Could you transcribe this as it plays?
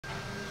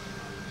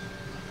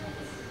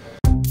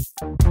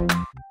So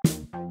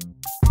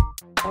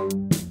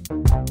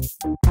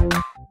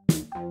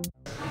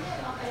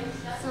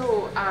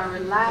our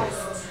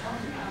last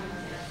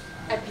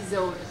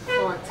episode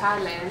for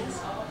Thailand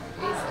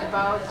is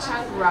about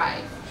Chiang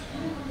Rai.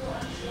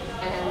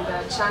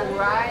 And Chiang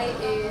Rai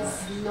is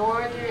a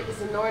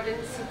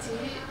northern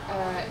city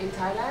in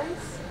Thailand.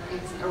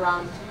 It's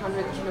around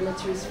 100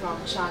 kilometers from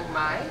Chiang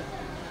Mai.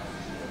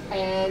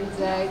 And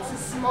it's a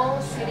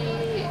small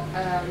city.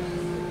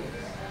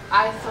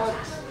 I thought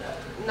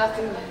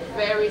nothing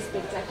very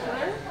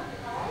spectacular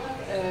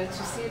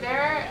to see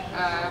there,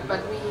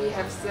 but we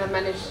have still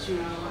managed to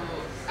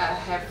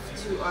have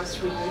 2 or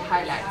 3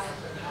 highlights.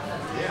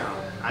 Yeah,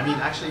 I mean,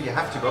 actually you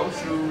have to go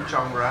through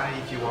Chiang Rai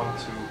if you want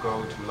to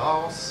go to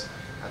Laos.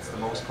 That's the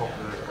most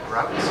popular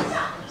route,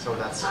 so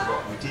that's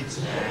what we did.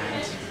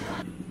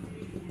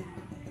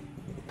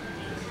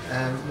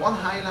 And one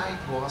highlight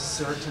was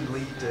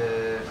certainly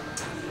the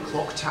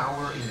clock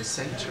tower in the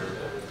center,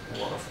 a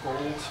lot of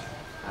gold.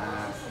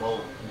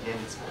 Well, in the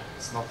end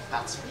it's not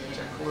that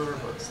spectacular,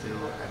 but still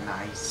a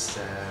nice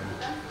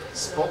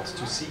spot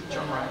to see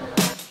Chiang Rai.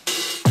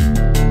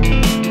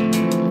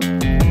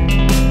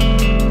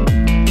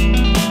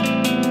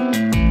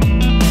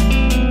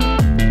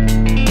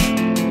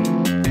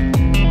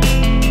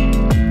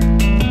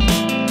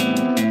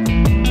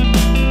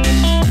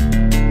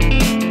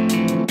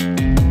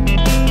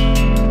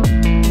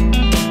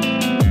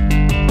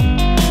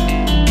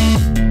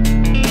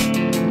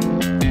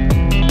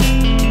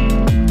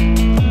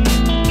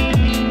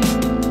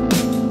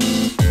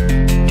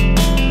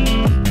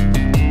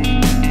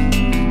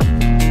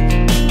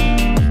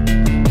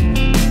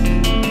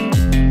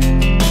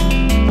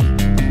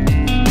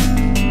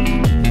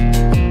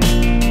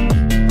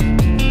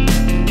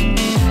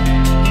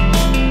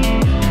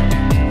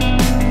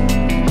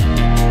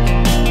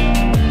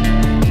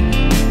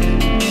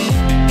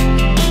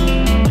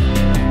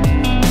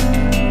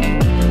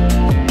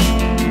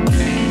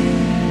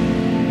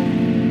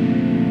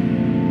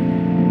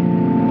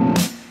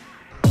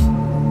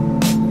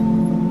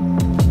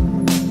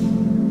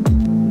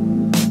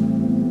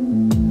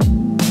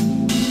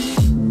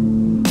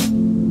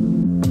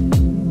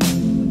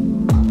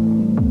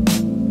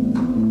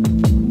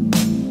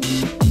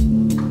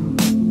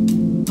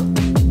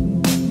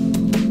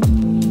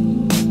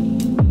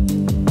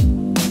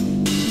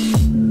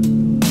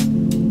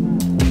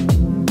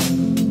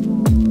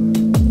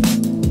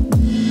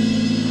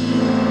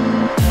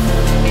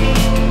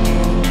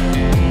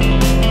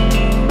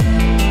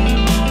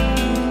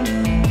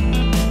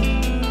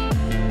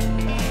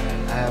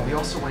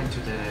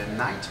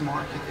 Night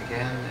market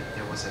again.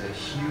 There was a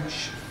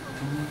huge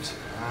food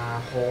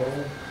hall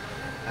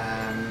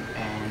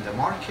and a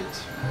market,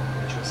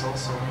 which was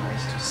also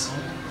nice to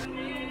see.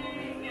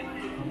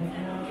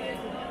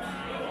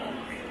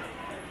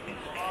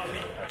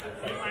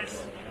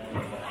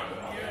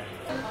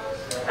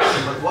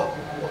 But what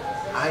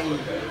I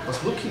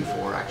was looking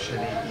for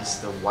actually is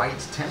the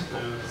White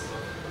Temple.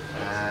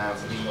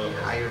 We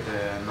hired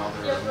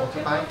another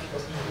motorbike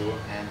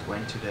and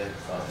went to the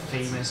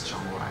famous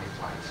Chiang Rai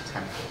White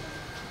Temple.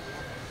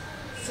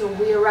 So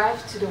we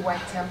arrived to the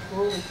White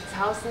Temple with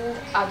 1,000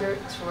 other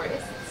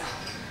tourists.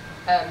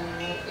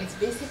 It's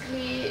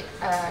basically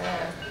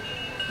a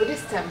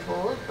Buddhist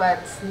temple,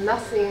 but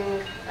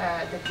nothing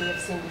that we have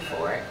seen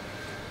before.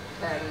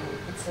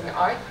 It's an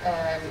art,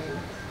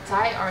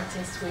 Thai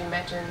artist who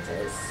imagined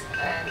this,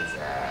 and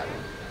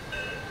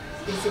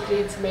basically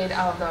it's made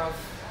out of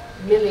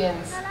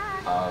millions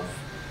of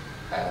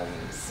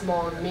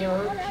small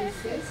mirror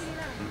pieces,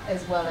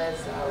 as well as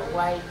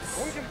white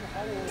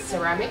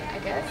ceramic, I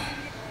guess.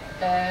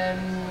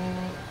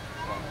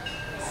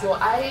 So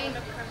I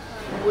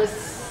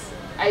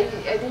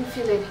didn't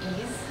feel at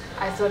ease.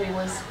 I thought it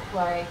was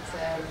quite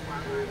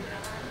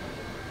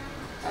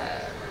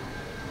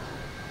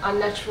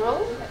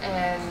unnatural,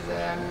 and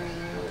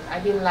I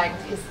didn't like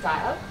his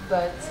style.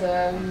 But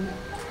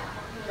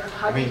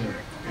I mean,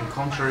 in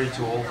contrary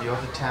to all the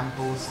other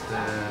temples,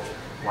 the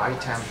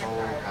White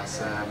Temple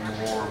has a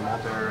more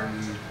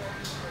modern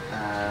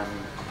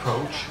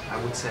approach, I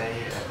would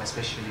say,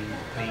 especially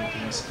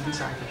paintings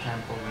inside the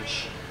temple,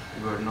 which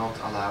we were not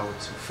allowed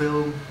to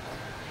film,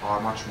 are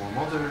much more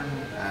modern.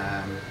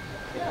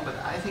 Yeah, but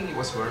I think it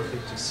was worth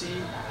it to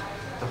see.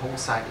 The whole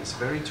site is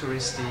very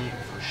touristy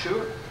for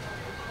sure,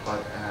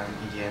 but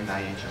in the end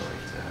I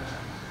enjoyed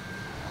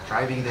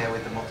driving there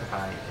with the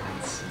motorbike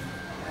and see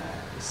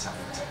the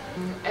site.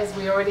 As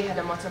we already had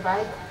a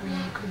motorbike, we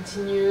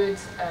continued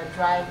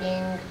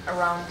driving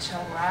around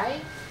Chiang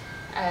Rai,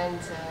 and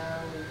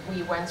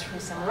we went through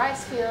some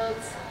rice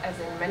fields, as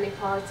in many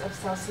parts of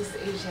Southeast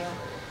Asia.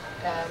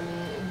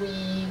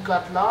 We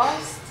got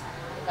lost.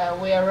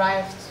 We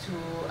arrived to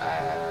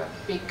a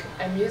big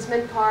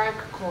amusement park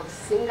called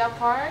Singa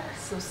Park.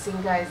 So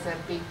Singa is a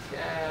big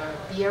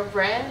beer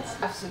brand.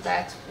 After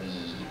that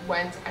we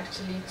went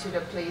actually to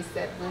the place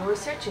that we were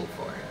searching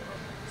for.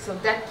 So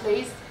that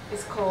place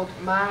is called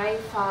Mai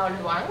Phao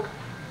Luang,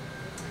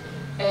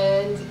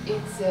 and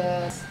it's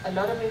a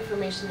lot of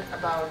information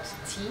about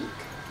teak.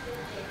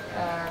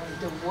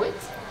 the wood.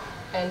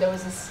 And there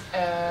was this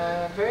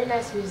very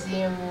nice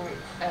museum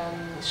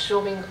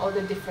showing all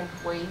the different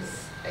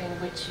ways in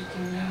which you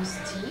can use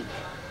teak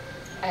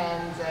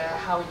and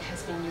how it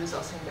has been used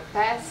also in the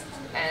past.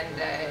 And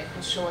it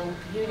was showing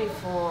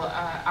beautiful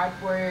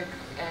artwork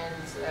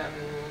and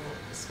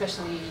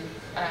especially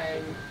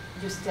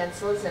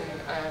utensils and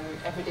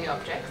everyday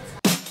objects.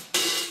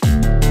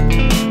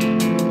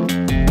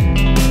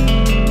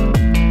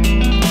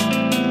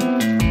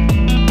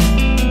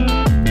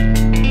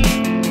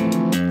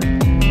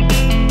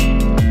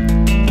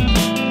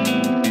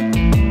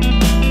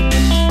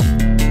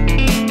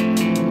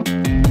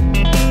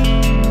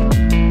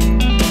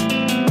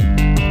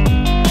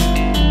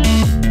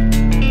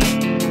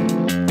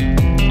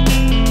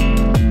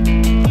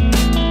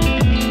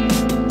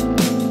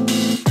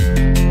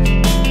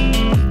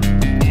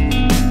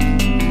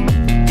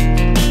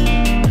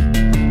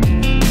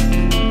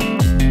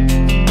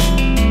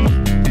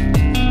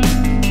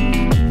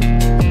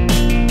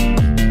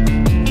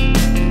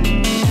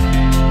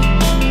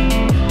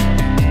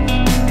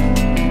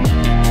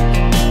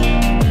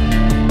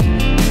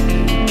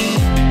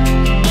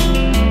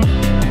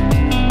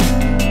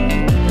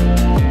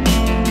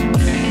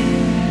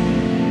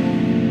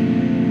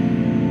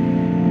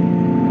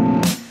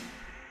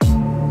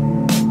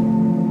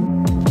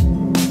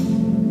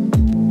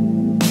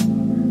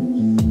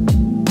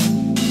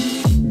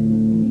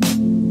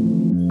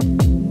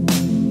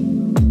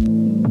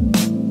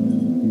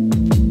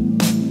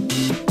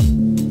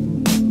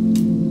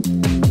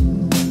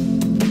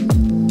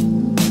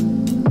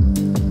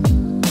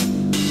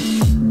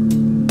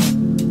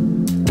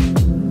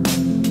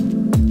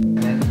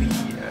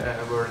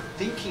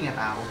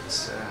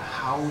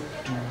 How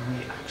do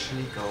we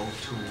actually go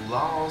to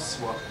Laos,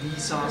 what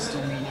visas do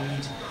we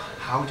need,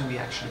 how do we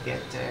actually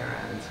get there,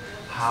 and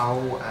how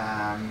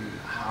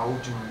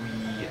do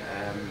we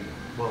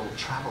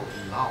travel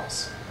in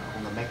Laos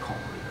on the Mekong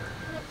River.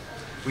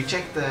 We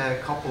checked a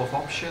couple of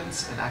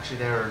options, and actually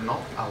there are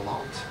not a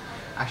lot.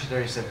 Actually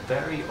there is a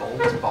very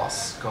old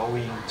bus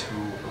going to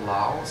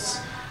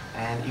Laos,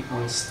 and it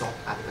will stop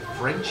at the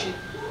Friendship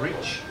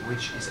Bridge,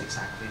 which is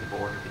exactly the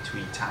border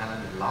between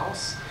Thailand and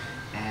Laos.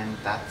 And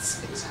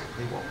that's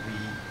exactly what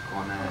we're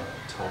gonna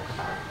talk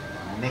about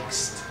in the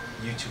next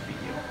YouTube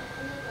video.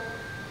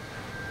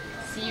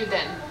 See you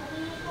then.